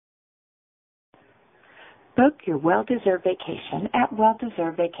Book your well-deserved vacation at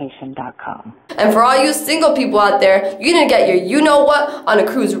WellDeservedVacation.com. And for all you single people out there, you're gonna get your you-know-what on a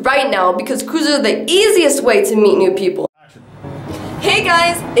cruise right now because cruises are the easiest way to meet new people. Hey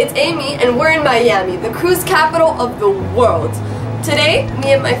guys, it's Amy and we're in Miami, the cruise capital of the world. Today,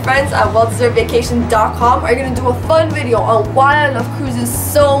 me and my friends at WellDeservedVacation.com are gonna do a fun video on why I love cruises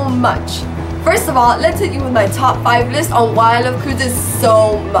so much. First of all, let's hit you with my top 5 list on why I love cruises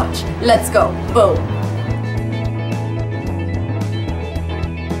so much. Let's go. Boom.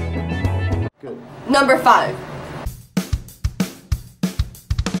 Number 5.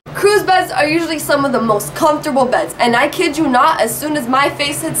 Cruise beds are usually some of the most comfortable beds, and I kid you not, as soon as my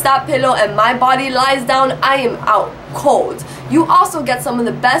face hits that pillow and my body lies down, I am out cold. You also get some of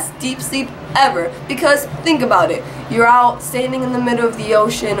the best deep sleep ever, because think about it, you're out standing in the middle of the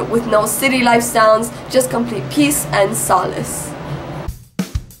ocean with no city life sounds, just complete peace and solace.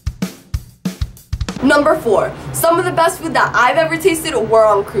 Number 4. Some of the best food that I've ever tasted were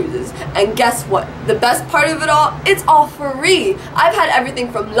on cruises. And guess what? The best part of it all, it's all free. I've had everything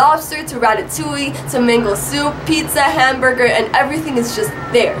from lobster to ratatouille to mango soup, pizza, hamburger, and everything is just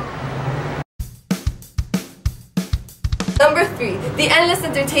there. Number 3. The endless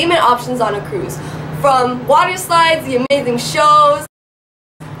entertainment options on a cruise. From water slides, the amazing shows,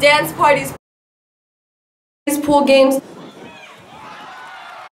 dance parties, pool games.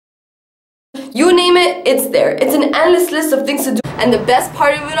 You name it, it's there. It's an endless list of things to do. And the best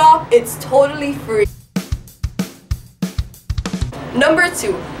part of it all, it's totally free. Number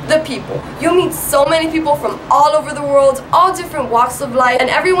 2, the people. You meet so many people from all over the world, all different walks of life, and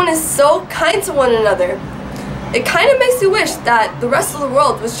everyone is so kind to one another. It kind of makes you wish that the rest of the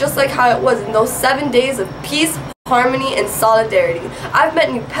world was just like how it was in those 7 days of peace, harmony, and solidarity. I've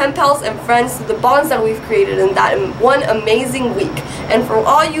met new pen pals and friends through the bonds that we've created in that one amazing week. And for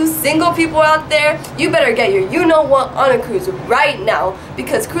all you single people out there, you better get your you-know-what on a cruise right now,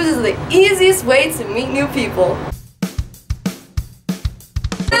 because cruises are the easiest way to meet new people.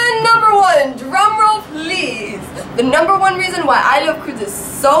 And number 1, drum roll please. The number 1 reason why I love cruises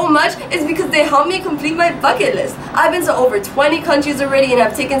so much is because they help me complete my bucket list. I've been to over 20 countries already and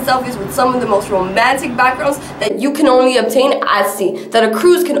I've taken selfies with some of the most romantic backgrounds that you can only obtain at sea, that a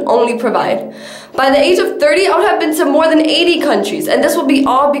cruise can only provide. By the age of 30, I would have been to more than 80 countries, and this will be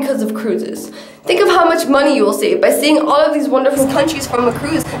all because of cruises. Think of how much money you will save by seeing all of these wonderful countries from a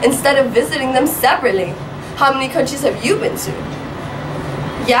cruise instead of visiting them separately. How many countries have you been to?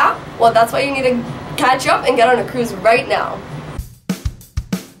 Yeah? Well, that's why you need to catch up and get on a cruise right now.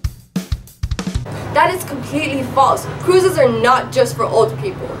 That is completely false. Cruises are not just for old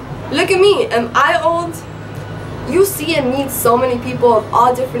people. Look at me, am I old? You see and meet so many people of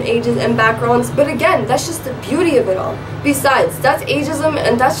all different ages and backgrounds, but again, that's just the beauty of it all. Besides, that's ageism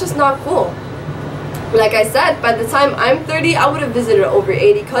and that's just not cool. Like I said, by the time I'm 30, I would have visited over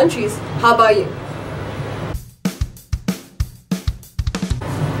 80 countries. How about you?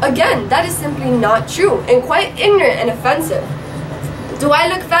 Again, that is simply not true and quite ignorant and offensive. Do I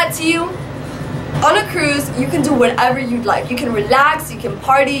look fat to you? On a cruise, you can do whatever you'd like. You can relax, you can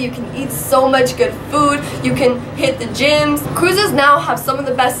party, you can eat so much good food, you can hit the gyms. Cruises now have some of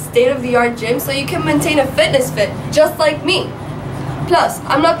the best state-of-the-art gyms so you can maintain a fitness fit, just like me. Plus,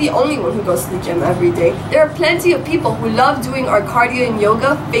 I'm not the only one who goes to the gym every day. There are plenty of people who love doing our cardio and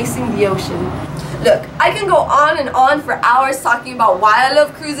yoga facing the ocean. Look, I can go on and on for hours talking about why I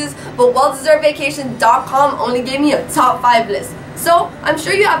love cruises, but WellDeservedVacation.com only gave me a top 5 list. So, I'm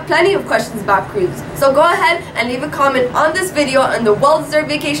sure you have plenty of questions about cruises. So go ahead and leave a comment on this video and the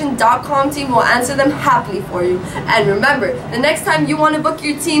WellDeservedVacation.com team will answer them happily for you. And remember, the next time you want to book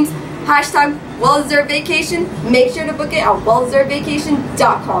your team's #WellDeservedVacation, make sure to book it at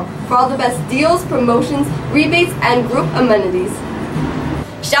WellDeservedVacation.com for all the best deals, promotions, rebates, and group amenities.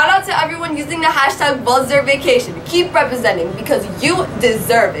 Shout out to everyone using the #WellDeservedVacation. Keep representing because you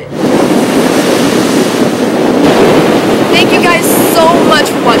deserve it. Thank you guys so much.